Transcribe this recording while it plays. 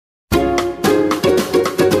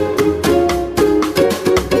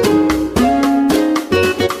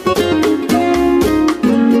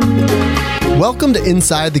Welcome to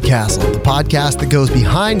Inside the Castle, the podcast that goes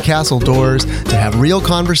behind castle doors to have real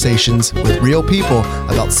conversations with real people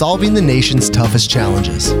about solving the nation's toughest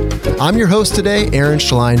challenges. I'm your host today, Aaron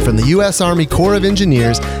Schlein from the U.S. Army Corps of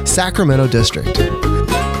Engineers, Sacramento District.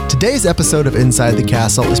 Today's episode of Inside the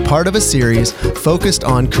Castle is part of a series focused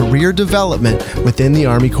on career development within the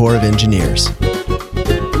Army Corps of Engineers.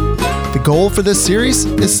 The goal for this series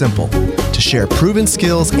is simple: to share proven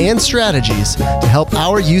skills and strategies to help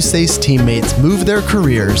our USACE teammates move their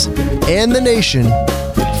careers and the nation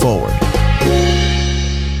forward.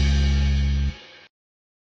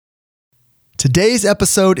 Today's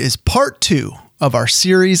episode is part 2 of our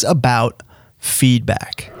series about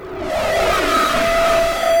feedback.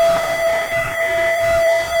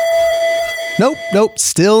 Nope,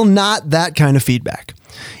 still not that kind of feedback.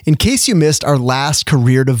 In case you missed our last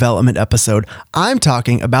career development episode, I'm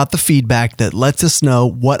talking about the feedback that lets us know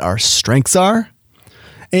what our strengths are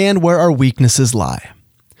and where our weaknesses lie.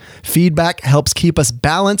 Feedback helps keep us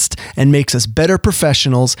balanced and makes us better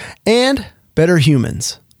professionals and better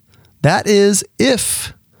humans. That is,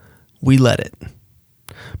 if we let it.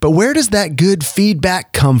 But where does that good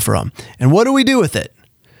feedback come from, and what do we do with it?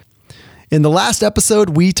 In the last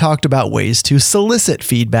episode, we talked about ways to solicit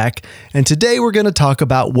feedback, and today we're going to talk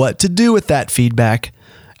about what to do with that feedback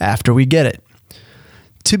after we get it.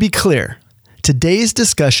 To be clear, today's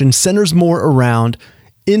discussion centers more around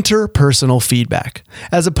interpersonal feedback,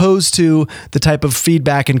 as opposed to the type of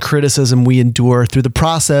feedback and criticism we endure through the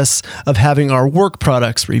process of having our work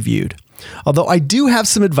products reviewed. Although I do have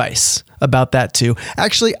some advice about that too.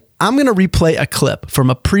 Actually, I'm going to replay a clip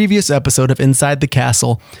from a previous episode of Inside the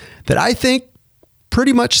Castle that I think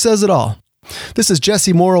pretty much says it all. This is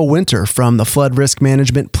Jesse Morrow-Winter from the Flood Risk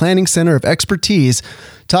Management Planning Center of Expertise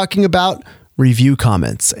talking about review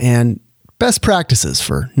comments and best practices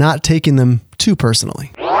for not taking them too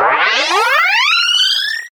personally.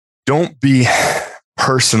 Don't be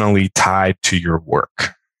personally tied to your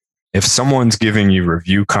work. If someone's giving you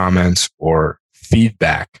review comments or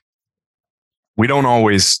feedback, we don't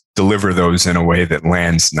always deliver those in a way that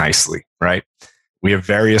lands nicely, right? We have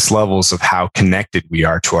various levels of how connected we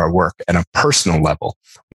are to our work at a personal level.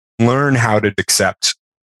 Learn how to accept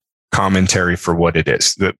commentary for what it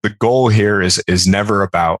is. The goal here is never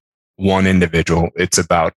about one individual. It's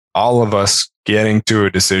about all of us getting to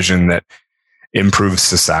a decision that improves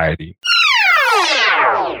society.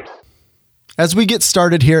 As we get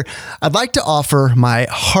started here, I'd like to offer my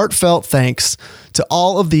heartfelt thanks to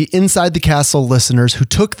all of the Inside the Castle listeners who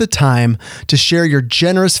took the time to share your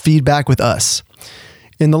generous feedback with us.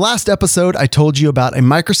 In the last episode, I told you about a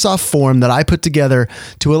Microsoft form that I put together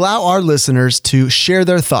to allow our listeners to share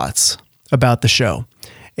their thoughts about the show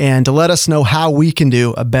and to let us know how we can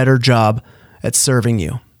do a better job at serving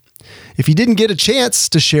you. If you didn't get a chance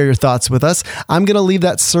to share your thoughts with us, I'm going to leave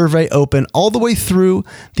that survey open all the way through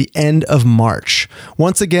the end of March.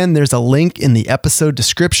 Once again, there's a link in the episode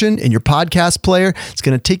description in your podcast player. It's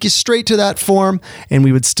going to take you straight to that form, and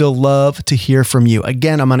we would still love to hear from you.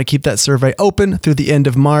 Again, I'm going to keep that survey open through the end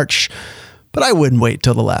of March, but I wouldn't wait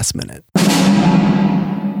till the last minute.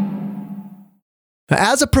 Now,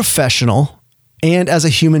 as a professional and as a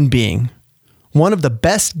human being, one of the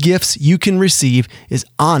best gifts you can receive is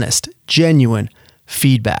honest, genuine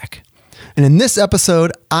feedback. And in this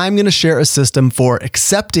episode, I'm going to share a system for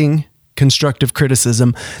accepting constructive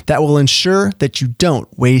criticism that will ensure that you don't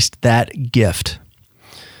waste that gift.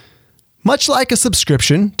 Much like a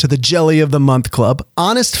subscription to the Jelly of the Month Club,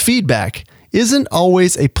 honest feedback isn't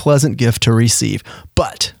always a pleasant gift to receive.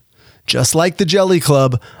 But just like the Jelly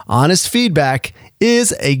Club, honest feedback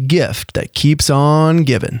is a gift that keeps on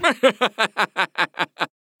giving.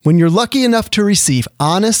 When you're lucky enough to receive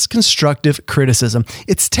honest, constructive criticism,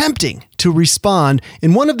 it's tempting to respond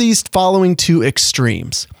in one of these following two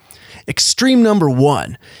extremes. Extreme number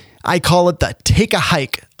 1, I call it the take a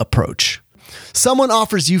hike approach. Someone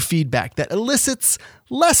offers you feedback that elicits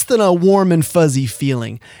less than a warm and fuzzy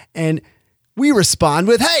feeling, and we respond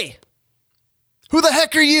with, "Hey, who the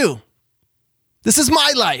heck are you? This is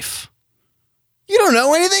my life. You don't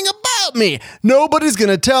know anything about me. Nobody's going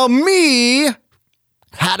to tell me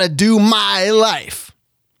how to do my life."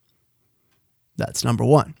 That's number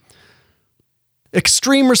 1.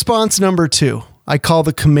 Extreme response number 2, I call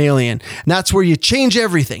the chameleon. And that's where you change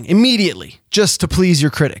everything immediately just to please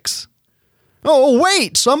your critics. "Oh,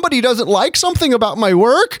 wait, somebody doesn't like something about my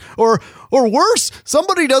work? Or worse,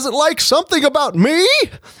 somebody doesn't like something about me?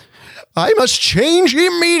 I must change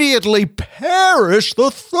immediately. Perish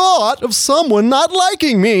the thought of someone not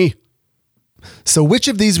liking me." So which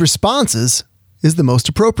of these responses is the most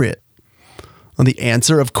appropriate? Well, the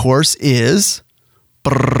answer, of course, is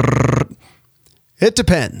It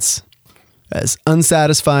depends, as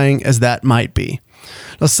unsatisfying as that might be.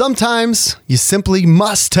 Now, sometimes you simply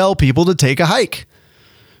must tell people to take a hike,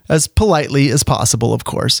 as politely as possible, of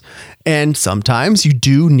course. And sometimes you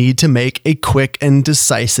do need to make a quick and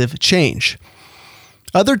decisive change.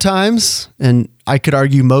 Other times, and I could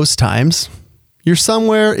argue most times, you're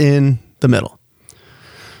somewhere in the middle.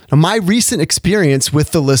 Now, my recent experience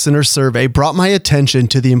with the listener survey brought my attention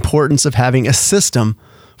to the importance of having a system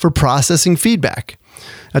for processing feedback.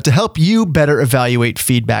 Now, to help you better evaluate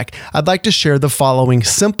feedback, I'd like to share the following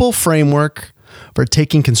simple framework for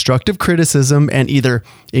taking constructive criticism and either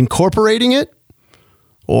incorporating it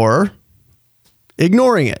or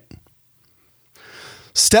ignoring it.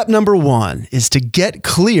 Step number 1 is to get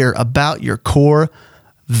clear about your core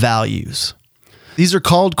values. These are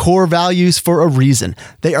called core values for a reason.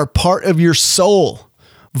 They are part of your soul.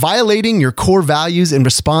 Violating your core values in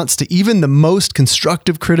response to even the most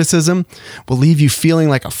constructive criticism will leave you feeling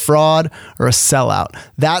like a fraud or a sellout.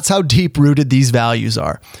 That's how deep-rooted these values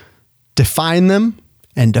are. Define them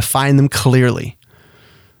and define them clearly.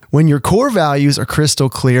 When your core values are crystal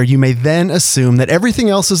clear, you may then assume that everything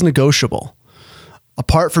else is negotiable.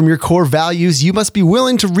 Apart from your core values, you must be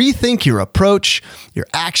willing to rethink your approach, your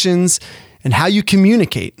actions, and how you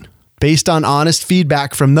communicate based on honest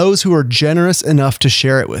feedback from those who are generous enough to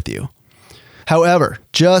share it with you. However,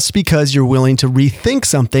 just because you're willing to rethink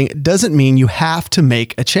something doesn't mean you have to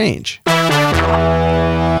make a change.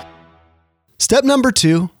 Step number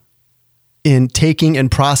 2 in taking and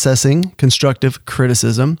processing constructive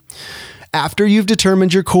criticism. After you've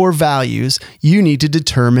determined your core values, you need to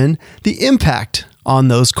determine the impact on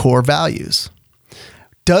those core values.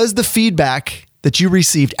 Does the feedback that you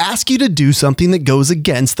received ask you to do something that goes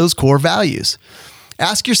against those core values?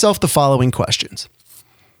 Ask yourself the following questions.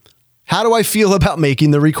 How do I feel about making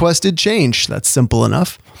the requested change? That's simple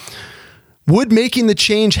enough. Would making the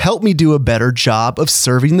change help me do a better job of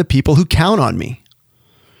serving the people who count on me?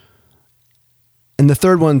 And the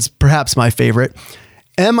third one's perhaps my favorite.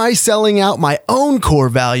 Am I selling out my own core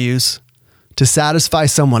values to satisfy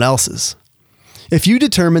someone else's? If you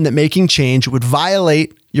determine that making change would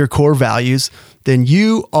violate your core values, then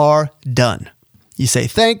you are done. You say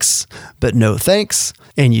thanks, but no thanks,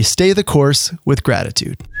 and you stay the course with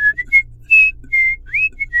gratitude.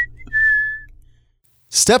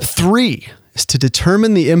 Step 3 is to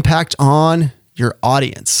determine the impact on your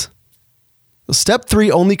audience. Step 3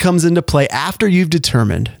 only comes into play after you've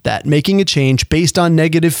determined that making a change based on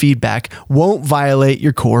negative feedback won't violate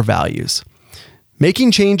your core values.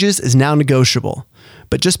 Making changes is now negotiable,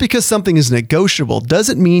 but just because something is negotiable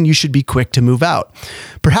doesn't mean you should be quick to move out.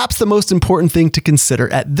 Perhaps the most important thing to consider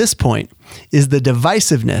at this point is the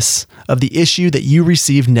divisiveness of the issue that you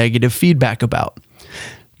received negative feedback about.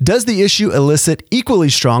 Does the issue elicit equally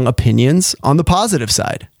strong opinions on the positive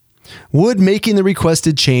side? Would making the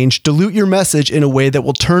requested change dilute your message in a way that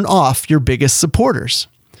will turn off your biggest supporters?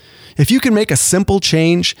 If you can make a simple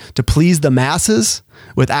change to please the masses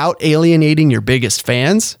without alienating your biggest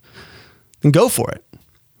fans, then go for it.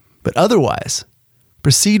 But otherwise,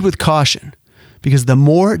 proceed with caution, because the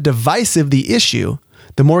more divisive the issue,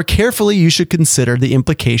 the more carefully you should consider the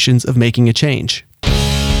implications of making a change.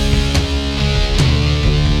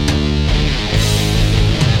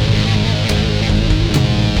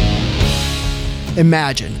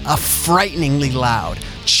 Imagine a frighteningly loud,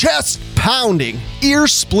 chest-pounding,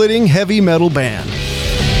 ear-splitting heavy metal band.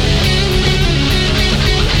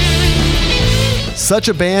 Such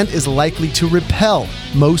a band is likely to repel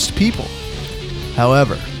most people.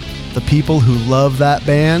 However, the people who love that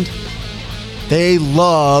band, they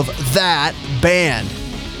love that band.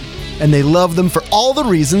 And they love them for all the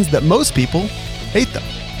reasons that most people hate them.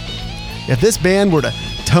 If this band were to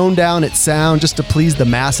tone down its sound just to please the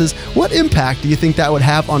masses, what impact do you think that would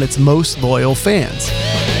have on its most loyal fans?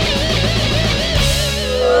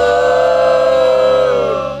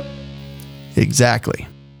 Exactly.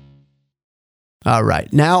 All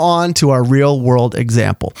right, now on to our real-world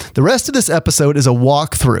example. The rest of this episode is a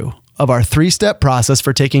walkthrough of our 3-step process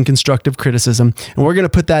for taking constructive criticism, and we're going to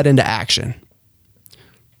put that into action.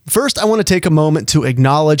 First, I want to take a moment to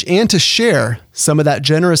acknowledge and to share some of that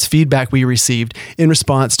generous feedback we received in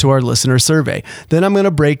response to our listener survey. Then I'm going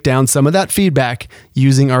to break down some of that feedback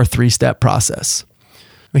using our 3-step process.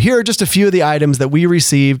 Here are just a few of the items that we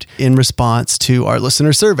received in response to our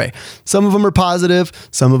listener survey. Some of them are positive,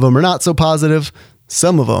 some of them are not so positive,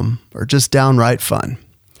 some of them are just downright fun.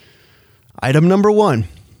 Item number 1.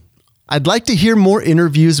 I'd like to hear more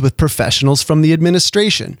interviews with professionals from the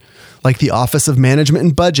administration, like the Office of Management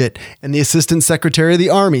and Budget and the Assistant Secretary of the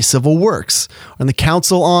Army, Civil Works, and the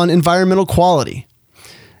Council on Environmental Quality.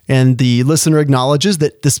 and the listener acknowledges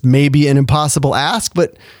that this may be an impossible ask,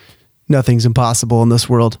 but nothing's impossible in this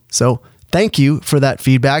world. So thank you for that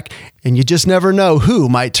feedback, and you just never know who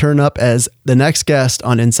might turn up as the next guest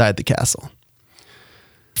on Inside the Castle.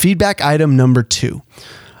 Feedback item number 2.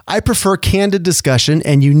 I prefer candid discussion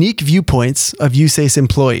and unique viewpoints of USACE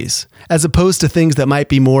employees, as opposed to things that might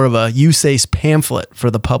be more of a USACE pamphlet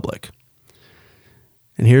for the public.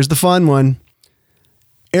 And here's the fun one.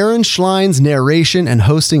 Aaron Schlein's narration and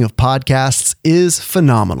hosting of podcasts is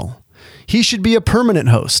phenomenal. He should be a permanent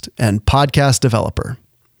host and podcast developer.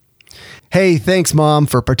 Hey, thanks, Mom,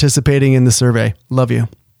 for participating in the survey. Love you.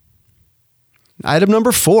 Item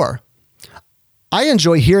number 4. I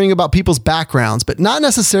enjoy hearing about people's backgrounds, but not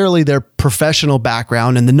necessarily their professional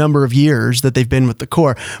background and the number of years that they've been with the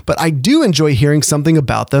Corps, but I do enjoy hearing something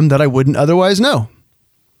about them that I wouldn't otherwise know.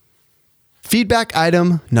 Feedback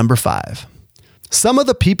item number 5. Some of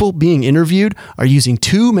the people being interviewed are using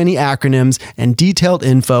too many acronyms and detailed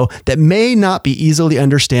info that may not be easily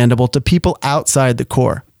understandable to people outside the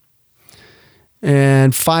Corps.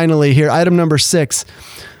 And finally here, item number 6.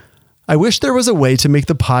 I wish there was a way to make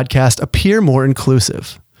the podcast appear more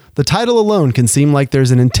inclusive. The title alone can seem like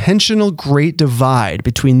there's an intentional great divide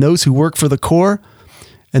between those who work for the Corps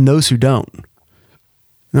and those who don't.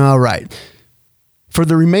 All right. For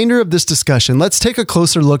the remainder of this discussion, let's take a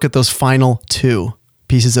closer look at those final 2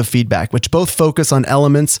 pieces of feedback, which both focus on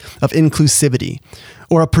elements of inclusivity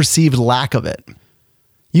or a perceived lack of it.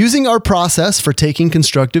 Using our process for taking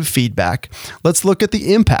constructive feedback, let's look at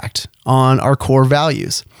the impact on our core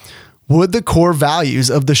values. Would the core values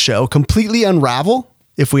of the show completely unravel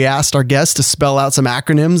if we asked our guests to spell out some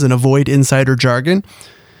acronyms and avoid insider jargon?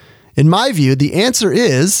 In my view, the answer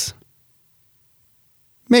is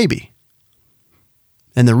maybe.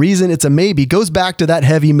 And the reason it's a maybe goes back to that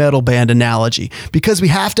heavy metal band analogy, because we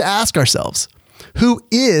have to ask ourselves, who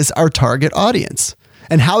is our target audience?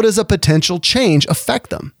 And how does a potential change affect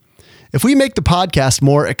them? If we make the podcast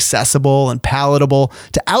more accessible and palatable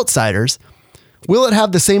to outsiders, will it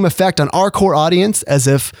have the same effect on our core audience as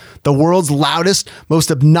if the world's loudest,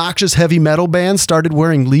 most obnoxious heavy metal band started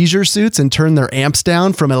wearing leisure suits and turned their amps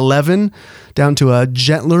down from 11 down to a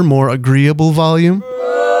gentler, more agreeable volume?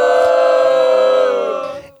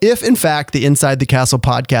 If, in fact, the Inside the Castle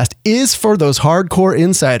podcast is for those hardcore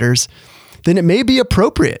insiders, then it may be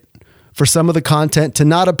appropriate for some of the content to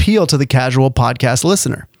not appeal to the casual podcast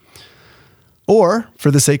listener. Or, for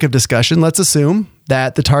the sake of discussion, let's assume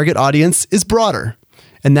that the target audience is broader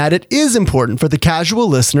and that it is important for the casual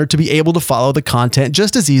listener to be able to follow the content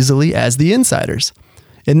just as easily as the insiders.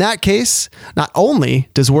 In that case, not only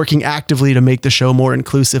does working actively to make the show more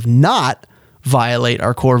inclusive not violate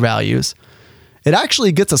our core values, it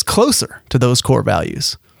actually gets us closer to those core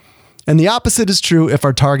values. And the opposite is true if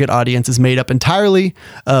our target audience is made up entirely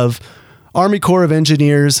of Army Corps of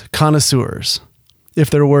Engineers connoisseurs, if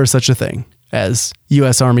there were such a thing as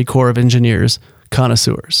U.S. Army Corps of Engineers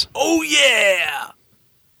connoisseurs. Oh, yeah!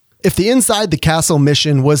 If the Inside the Castle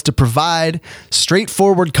mission was to provide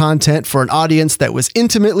straightforward content for an audience that was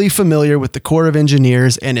intimately familiar with the Corps of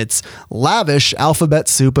Engineers and its lavish alphabet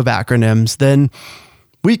soup of acronyms, then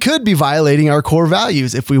we could be violating our core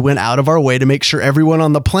values if we went out of our way to make sure everyone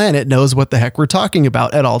on the planet knows what the heck we're talking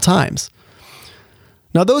about at all times.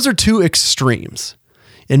 Now, those are 2 extremes.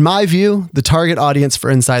 In my view, the target audience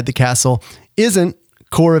for Inside the Castle isn't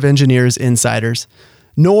Corps of Engineers insiders,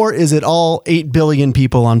 nor is it all 8 billion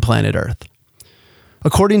people on planet Earth.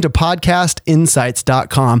 According to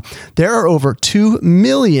podcastinsights.com, there are over 2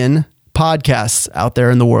 million podcasts out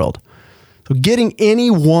there in the world. So getting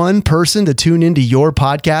any one person to tune into your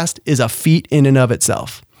podcast is a feat in and of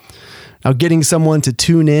itself. Now, getting someone to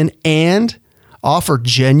tune in and offer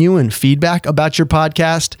genuine feedback about your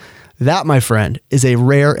podcast, that, my friend, is a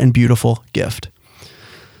rare and beautiful gift.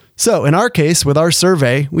 So in our case, with our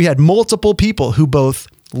survey, we had multiple people who both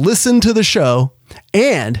listen to the show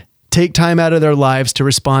and take time out of their lives to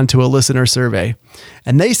respond to a listener survey.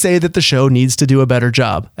 And they say that the show needs to do a better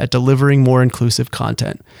job at delivering more inclusive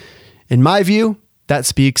content. In my view, that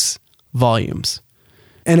speaks volumes.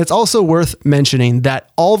 And it's also worth mentioning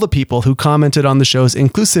that all the people who commented on the show's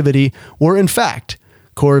inclusivity were, in fact,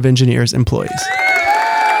 Corps of Engineers employees.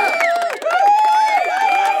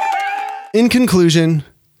 In conclusion,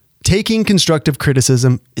 taking constructive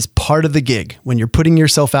criticism is part of the gig when you're putting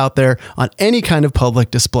yourself out there on any kind of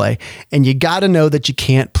public display, and you got to know that you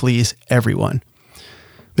can't please everyone.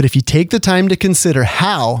 But if you take the time to consider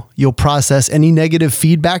how you'll process any negative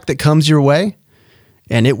feedback that comes your way,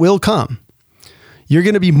 and it will come, you're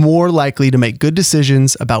going to be more likely to make good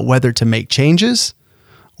decisions about whether to make changes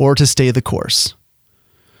or to stay the course.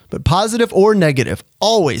 But positive or negative,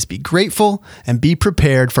 always be grateful and be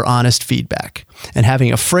prepared for honest feedback. And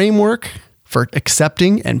having a framework for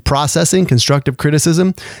accepting and processing constructive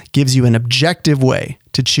criticism gives you an objective way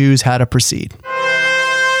to choose how to proceed.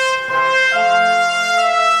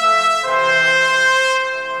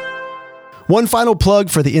 One final plug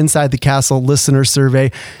for the Inside the Castle listener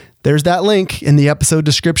survey. There's that link in the episode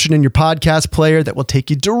description in your podcast player that will take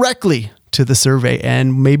you directly to the survey,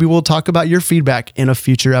 and maybe we'll talk about your feedback in a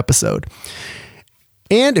future episode.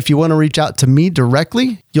 And if you want to reach out to me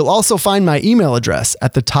directly, you'll also find my email address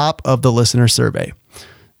at the top of the listener survey.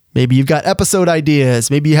 Maybe you've got episode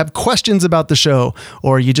ideas, maybe you have questions about the show,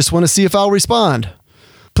 or you just want to see if I'll respond.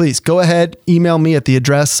 Please go ahead, email me at the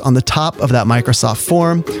address on the top of that Microsoft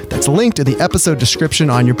form that's linked in the episode description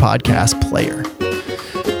on your podcast player.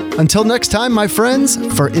 Until next time, my friends,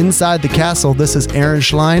 for Inside the Castle, this is Aaron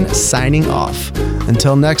Schlein signing off.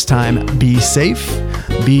 Until next time, be safe,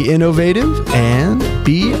 be innovative, and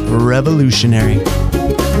be revolutionary.